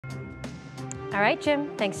All right, Jim,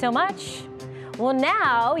 thanks so much. Well,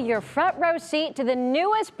 now your front row seat to the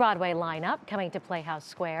newest Broadway lineup coming to Playhouse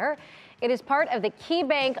Square. It is part of the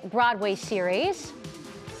KeyBank Broadway Series.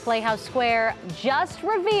 Playhouse Square just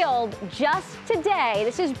revealed just today,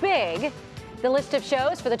 this is big, the list of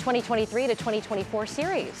shows for the 2023 to 2024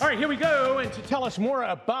 series. All right, here we go. And to tell us more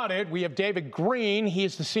about it, we have David Greene. He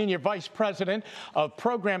is the Senior Vice President of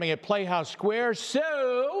Programming at Playhouse Square.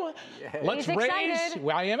 So let's raise.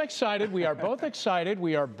 Well, I am excited. We are both excited.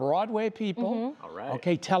 We are Broadway people. All right.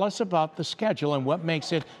 Okay, tell us about the schedule and what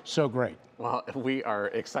makes it so great. Well, we are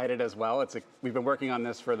excited as well. We've been working on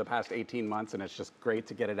this for the past 18 months, and it's just great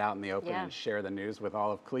to get it out in the open and share the news with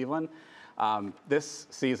all of Cleveland. This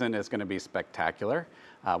season is going to be spectacular.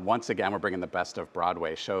 Once again, we're bringing the best of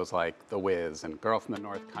Broadway, shows like The Wiz and Girl from the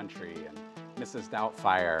North Country and Mrs.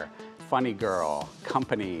 Doubtfire, Funny Girl,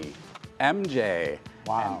 Company, MJ,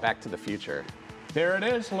 and Back to the Future. There it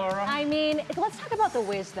is, Laura. I mean, let's talk about The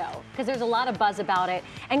Wiz, though, because there's a lot of buzz about it.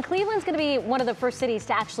 And Cleveland's going to be one of the first cities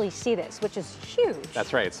to actually see this, which is huge.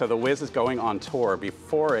 That's right. So The Wiz is going on tour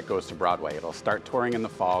before it goes to Broadway. It'll start touring in the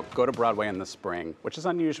fall, go to Broadway in the spring, which is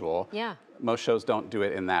unusual. Yeah. Most shows don't do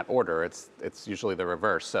it in that order. It's usually the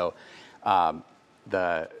reverse. So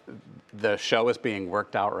the show is being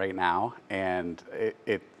worked out right now, and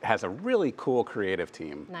it has a really cool creative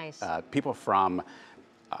team. Nice. People from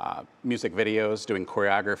music videos, doing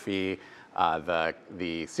choreography.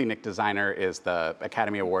 The scenic designer is the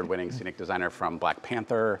Academy Award-winning scenic designer from Black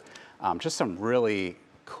Panther. Just some really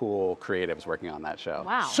cool creatives working on that show.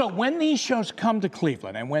 Wow. So when these shows come to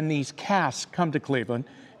Cleveland and when these casts come to Cleveland,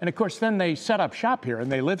 and of course then they set up shop here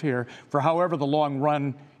and they live here for however the long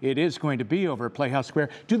run it is going to be over at Playhouse Square,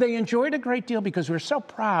 do they enjoy it a great deal? Because we're so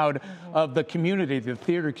proud of the community, the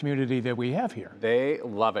theater community that we have here. They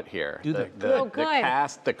love it here. Do they? The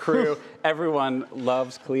cast, the crew, everyone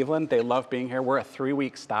loves Cleveland. They love being here. We're a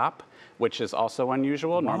 3-week stop, which is also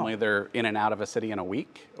unusual. Wow. Normally they're in and out of a city in a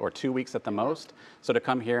week or 2 weeks at the most. So to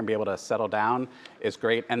come here and be able to settle down is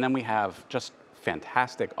great. And then we have just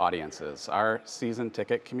fantastic audiences. Our season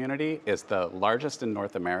ticket community is the largest in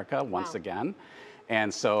North America once again.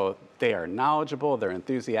 And so they are knowledgeable, they're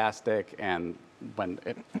enthusiastic, and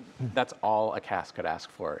that's all a cast could ask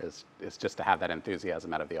for is just to have that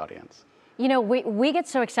enthusiasm out of the audience. You know, we get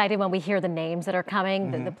so excited when we hear the names that are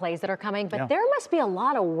coming, the plays that are coming, but there must be a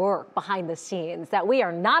lot of work behind the scenes that we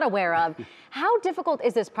are not aware of. How difficult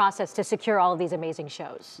is this process to secure all of these amazing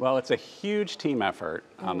shows? Well, it's a huge team effort.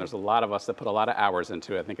 There's a lot of us that put a lot of hours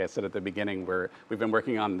into it. I think I said at the beginning, we've been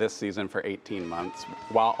working on this season for 18 months,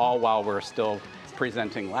 while we're still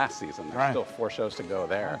presenting last season. There's still 4 shows to go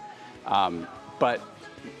there. But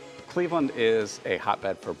Cleveland is a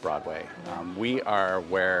hotbed for Broadway. We are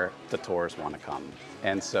where the tours want to come.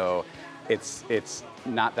 And so it's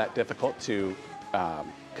not that difficult to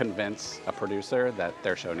convince a producer that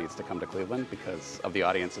their show needs to come to Cleveland because of the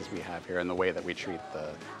audiences we have here and the way that we treat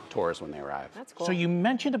the tours when they arrive. That's cool. So you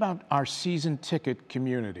mentioned about our season ticket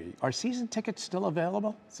community. Are season tickets still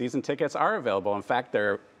available? Season tickets are available. In fact,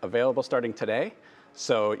 they're available starting today.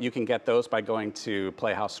 So you can get those by going to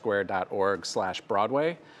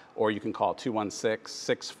playhousesquare.org/Broadway, or you can call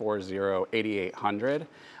 216-640-8800.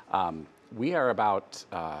 We are about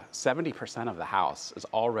 70% of the house is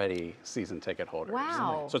already season ticket holders.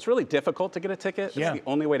 Wow. So it's really difficult to get a ticket. It's the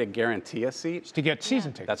only way to guarantee a seat. It's to get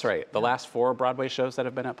season tickets. That's right. The last 4 Broadway shows that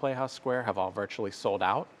have been at Playhouse Square have all virtually sold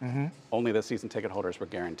out. Only the season ticket holders were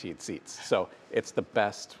guaranteed seats. So it's the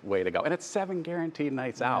best way to go. And it's 7 guaranteed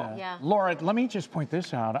nights out. Yeah. Laura, let me just point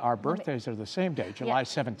this out. Our birthdays are the same day, July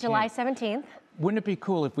 17th. July 17th. Wouldn't it be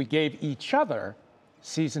cool if we gave each other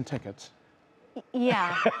season tickets?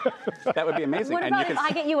 Yeah. That would be amazing. What about if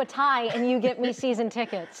I get you a tie and you get me season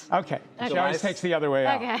tickets? Okay. She always takes the other way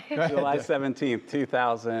out. Okay. July 17th,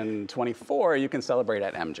 2024, you can celebrate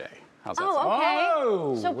at MJ. How's that sound? Okay.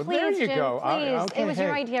 Oh, so well, please, there you Jim, go. please. Okay, It was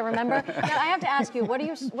your idea, remember? Now, I have to ask you, what are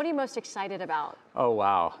you most excited about? Oh,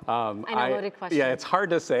 wow. I know, loaded question. Yeah, it's hard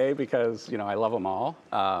to say because, I love them all.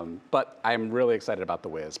 But I'm really excited about The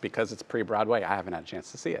Wiz because it's pre-Broadway. I haven't had a chance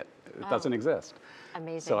to see it. It doesn't exist.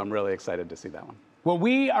 Amazing. So I'm really excited to see that one. Well,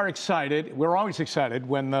 we are excited. We're always excited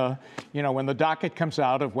when the docket comes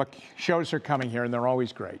out of what shows are coming here, and they're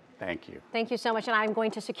always great. Thank you. Thank you so much, and I'm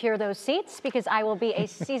going to secure those seats because I will be a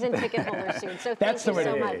season ticket holder soon. So That's thank the you way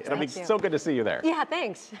so to much. be. It'll be so good to see you there. Yeah,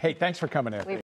 thanks. Hey, thanks for coming in.